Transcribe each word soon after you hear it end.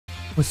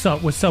What's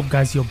up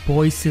guys, your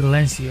boy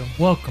Silencio.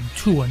 Welcome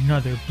to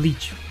another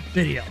Bleach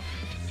video.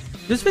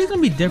 This video is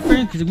gonna be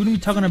different because we're gonna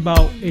be talking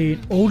about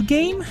an old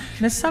game.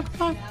 Let's talk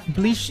about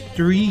Bleach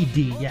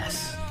 3D.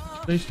 Yes,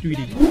 Bleach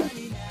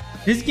 3D.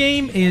 This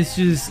game is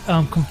just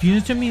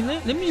confusing to me.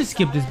 Let me just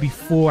skip this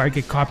before I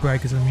get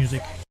copyright because of the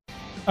music.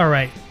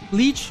 Alright,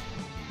 Bleach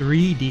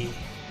 3D.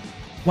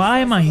 Why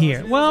am I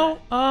here? Well,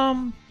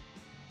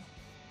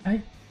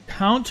 I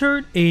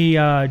encountered a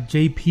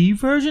JP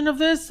version of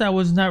this that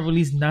was not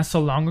released not so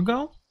long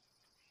ago,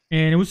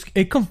 and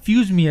it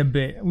confused me a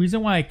bit.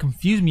 Reason why it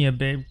confused me a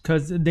bit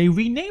because they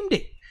renamed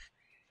it,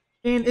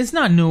 and it's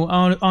not new.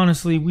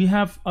 Honestly, we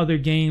have other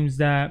games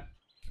that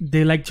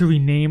they like to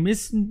rename.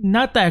 It's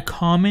not that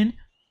common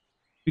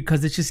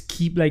because it's just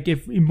keep, like,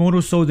 if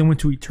Immortal Souls, they went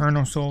to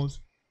Eternal Souls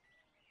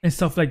and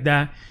stuff like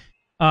that.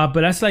 But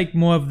that's like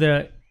more of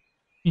the,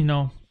 you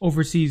know,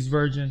 overseas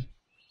version,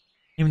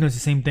 even though it's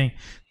the same thing.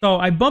 So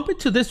I bump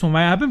into this one,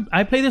 right?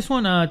 I played this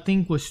one, I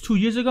think was 2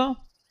 years ago.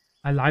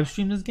 I live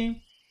streamed this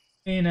game,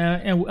 and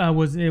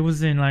it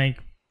wasn't like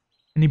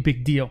any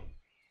big deal.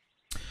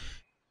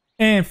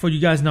 And for you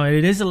guys know,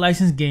 it is a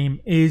licensed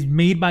game. It is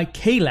made by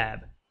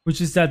K-Lab,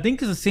 which is, I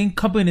think, is the same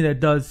company that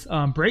does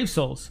Brave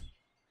Souls.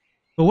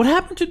 But what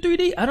happened to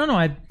 3D? I don't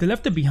know. They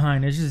left it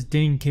behind. I just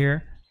didn't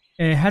care.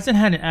 And it hasn't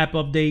had an app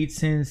update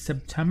since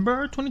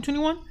September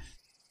 2021.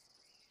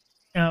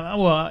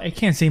 Well, I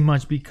can't say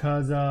much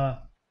because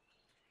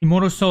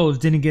Immortal Souls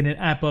didn't get an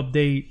app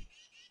update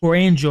for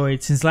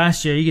Android since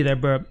last year either,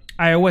 but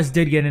iOS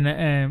did get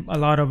a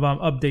lot of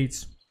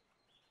updates.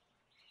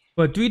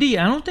 But 3D,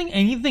 I don't think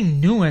anything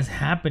new is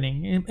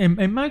happening.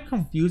 Am I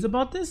confused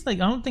about this? Like,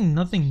 I don't think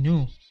nothing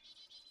new.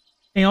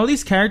 And all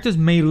these characters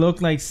may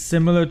look like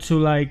similar to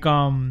like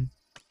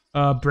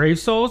Brave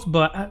Souls,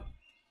 but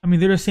I mean,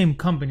 they're the same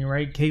company,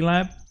 right?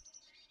 K-Lab.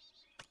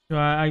 So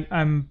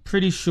I'm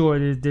pretty sure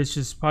that this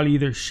is probably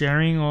either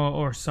sharing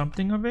or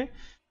something of it.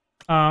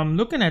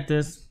 Looking at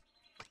this,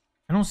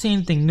 I don't see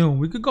anything new.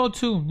 We could go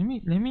to let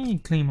me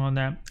claim on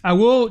that. I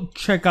will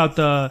check out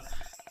the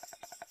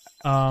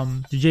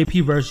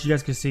JP version. You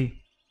guys can see.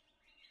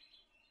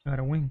 I got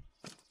a wing.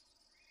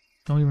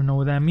 Don't even know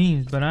what that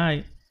means,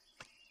 but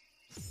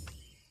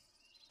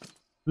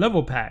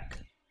level pack.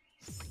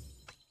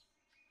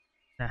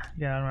 Nah,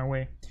 get out of my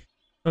way.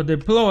 So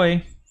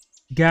deploy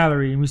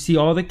gallery, and we see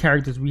all the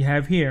characters we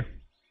have here.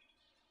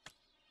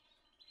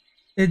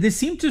 They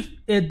seem to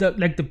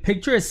like the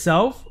picture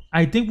itself.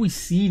 I think we've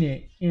seen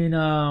it in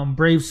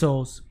Brave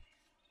Souls,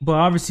 but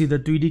obviously the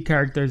 3D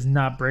character is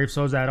not Brave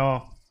Souls at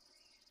all.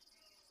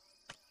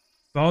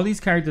 But all these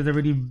characters have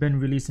already been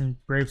released in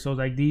Brave Souls,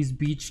 like these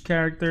beach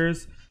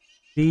characters.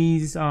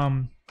 These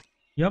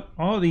yep,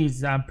 all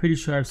these I'm pretty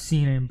sure I've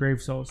seen it in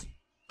Brave Souls.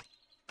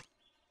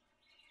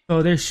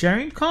 So they're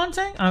sharing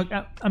content.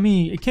 I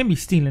mean, it can't be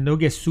stealing. They'll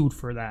get sued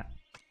for that,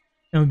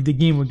 and the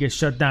game will get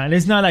shut down.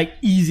 It's not like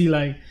easy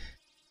like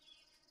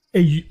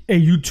a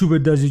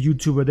YouTuber does a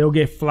YouTuber. They'll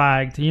get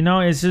flagged. You know,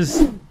 it's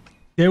just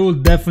they will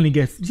definitely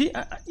get. See,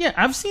 yeah,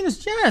 I've seen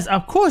this. Yes,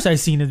 of course I've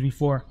seen this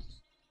before.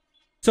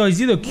 So it's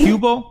either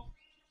Cubo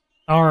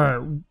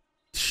or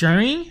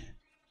sharing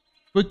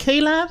with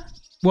K-Lab.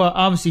 Well,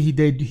 obviously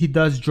he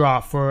does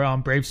draw for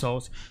Brave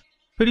Souls.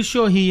 Pretty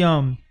sure he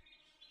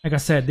like I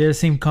said, they're the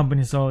same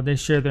company, so they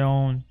share their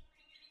own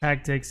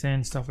tactics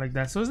and stuff like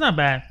that. So it's not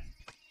bad.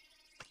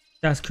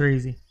 That's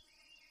crazy.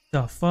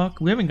 The fuck?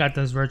 We haven't got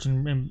this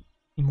version in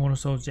Immortal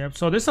Souls yet.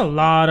 So there's a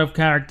lot of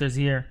characters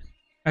here,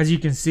 as you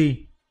can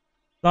see.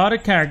 A lot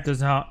of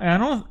characters now.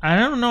 And I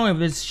don't know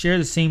if it's share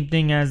the same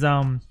thing as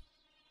the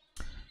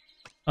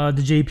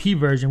JP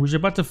version, which we're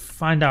about to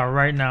find out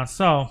right now.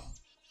 So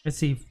let's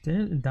see if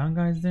the down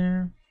guy's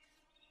there.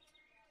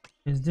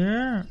 Is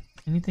there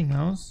anything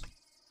else?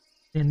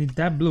 And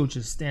that blue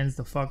just stands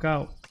the fuck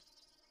out.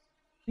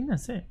 I think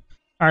that's it.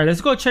 Alright,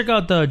 let's go check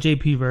out the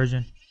JP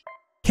version.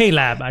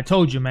 K-Lab, I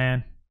told you,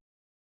 man.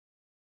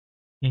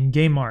 In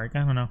Game Mark, I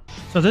don't know.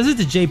 So this is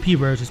the JP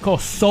version. It's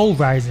called Soul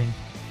Rising.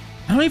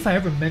 I don't know if I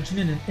ever mentioned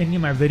it in any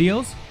of my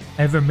videos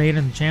I ever made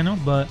on the channel,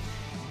 but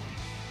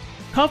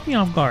caught me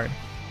off guard.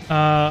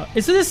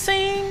 Is it the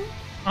same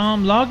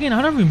login?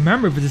 I don't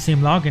remember if it's the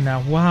same login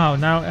now. Wow,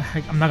 now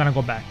I'm not gonna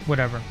go back.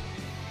 Whatever.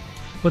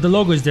 But the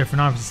logo is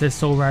different. Obviously, it says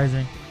Soul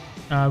Rising.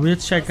 We'll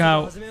check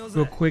out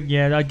real quick.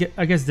 Yeah,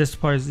 I guess this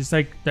part is, it's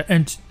like the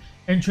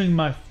entering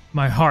my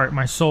heart,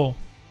 my soul.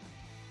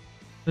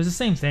 It's the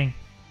same thing.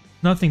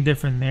 Nothing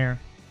different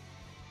there.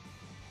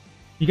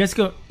 You guys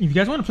go, if you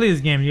guys want to play this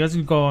game, you guys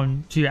can go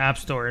on to your app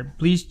store.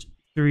 Bleach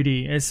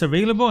 3D. It's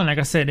available, and like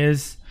I said, it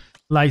is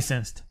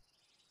licensed.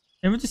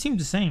 Everything seems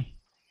the same.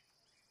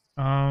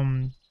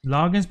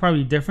 Login's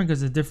probably different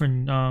because it's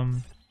different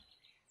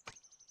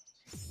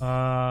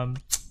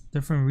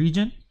different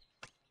region.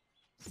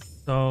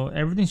 So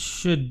everything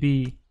should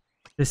be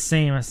the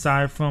same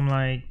aside from,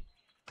 like,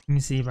 let me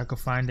see if I could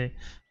find it.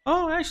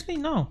 Oh, actually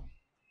no.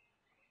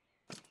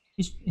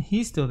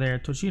 He's still there,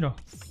 Toshido.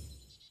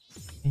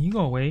 Can you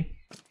go away?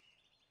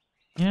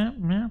 Yeah,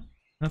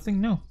 nothing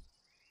new.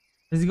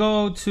 Let's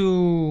go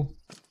to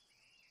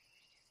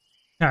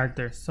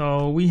characters.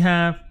 So we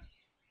have,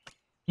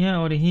 yeah,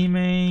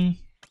 Orihime.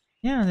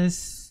 Yeah,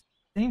 this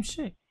same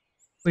shit.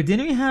 Wait,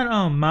 didn't we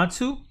have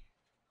Matsu?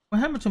 What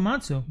happened to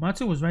Matsu?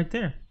 Matsu was right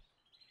there.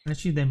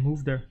 Actually, they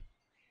moved her.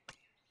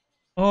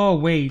 Oh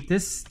wait,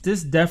 this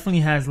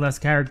definitely has less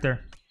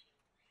character.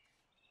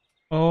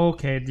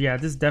 Okay, yeah,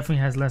 this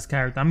definitely has less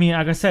character. I mean,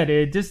 like I said,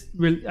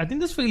 I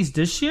think this released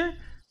this year.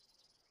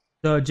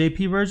 The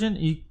JP version,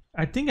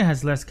 I think it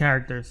has less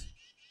characters.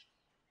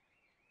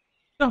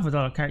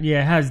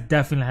 Yeah,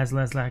 definitely has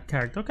less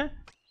character. Okay,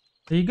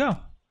 there you go.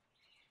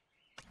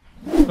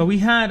 So we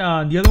had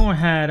the other one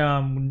had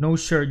no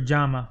shirt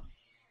Jama.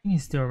 I think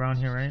he's still around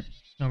here, right?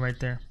 No, right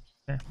there.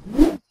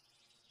 Okay.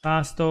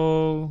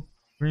 Basto,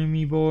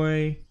 Dreamy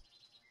Boy.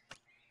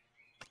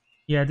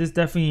 Yeah, this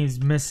definitely is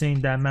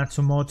missing that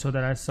Matsumoto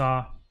that I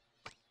saw.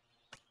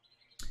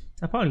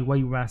 That's probably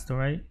Wayu Basto,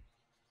 right?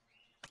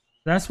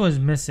 That's what's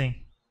missing.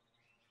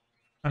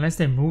 Unless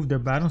they moved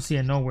it, but I don't see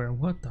it nowhere.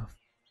 What the?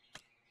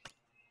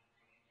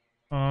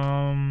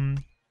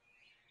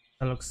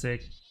 That looks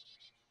sick.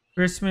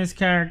 Christmas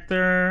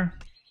character.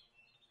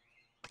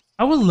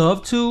 I would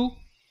love to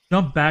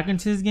jump back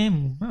into this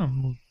game.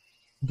 Oh,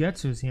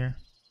 Getsu's here.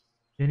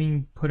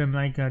 Didn't put him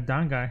like a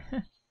down guy.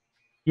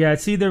 Yeah,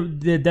 see, they're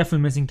definitely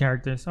missing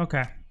characters.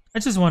 Okay, I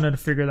just wanted to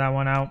figure that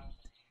one out.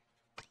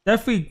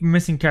 Definitely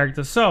missing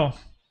characters. So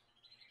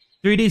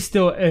 3D is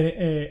still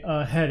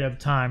ahead of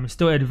time. It's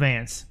still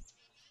advanced.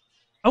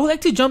 I would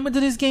like to jump into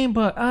this game,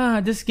 but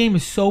this game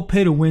is so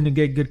pay to win to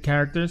get good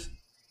characters.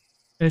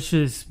 It's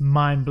just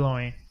mind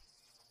blowing.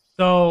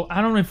 So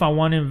I don't know if I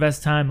want to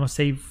invest time or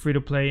save free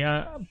to play.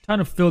 I'm trying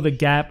to fill the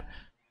gap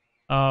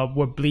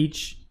what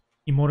Bleach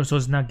Immortal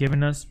Souls is not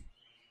giving us.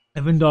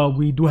 Even though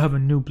we do have a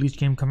new Bleach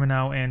game coming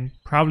out and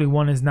probably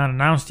one is not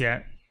announced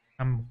yet.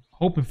 I'm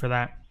hoping for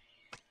that.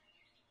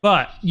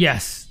 But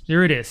yes,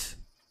 there it is.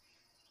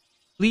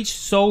 Bleach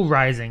Soul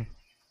Rising.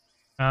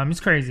 It's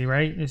crazy,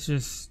 right? It's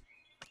just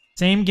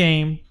same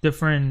game,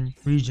 different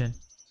region.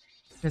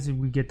 I guess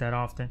we get that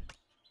often.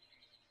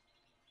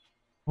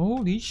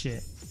 Holy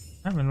shit.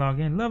 I haven't logged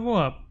in. Level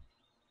up.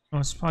 Oh,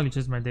 it's probably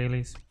just my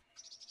dailies.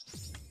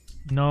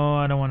 No,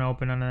 I don't want to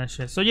open none of that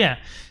shit. So yeah,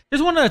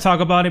 just wanted to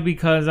talk about it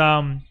because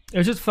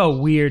it just felt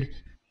weird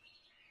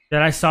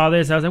that I saw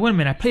this. I was like, wait a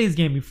minute, I played this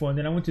game before, and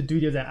then I went to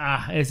 3D. I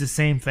was like, it's the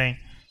same thing.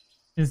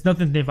 It's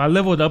nothing different. I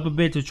leveled up a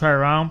bit to try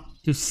around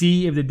to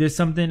see if they did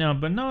something,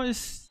 but no,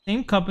 it's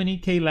same company,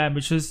 K-Lab.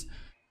 It's just,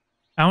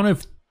 I don't know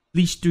if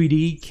Bleach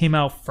 3D came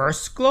out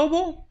first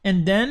global,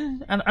 and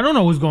then I don't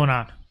know what's going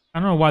on. I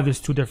don't know why there's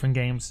two different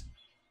games.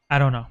 I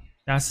don't know.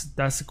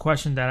 That's a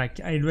question that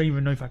I don't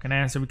even know if I can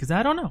answer because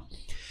I don't know.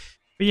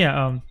 But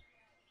yeah, you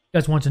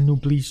guys want a new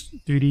Bleach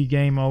 3D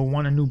game or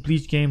want a new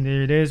Bleach game?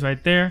 There it is,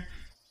 right there.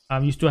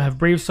 You still have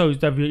Brave Soul, you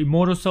still have your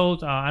Immortal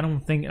Souls. I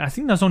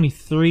think there's only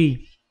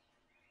 3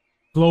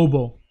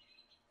 global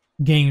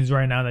games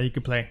right now that you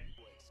could play.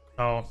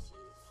 So,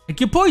 pick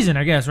your poison,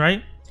 I guess,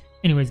 right?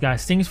 Anyways,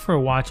 guys, thanks for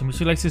watching. Make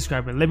sure you like,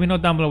 subscribe, and let me know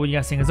down below what you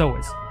guys think as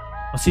always.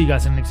 I'll see you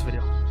guys in the next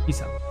video.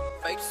 Peace out.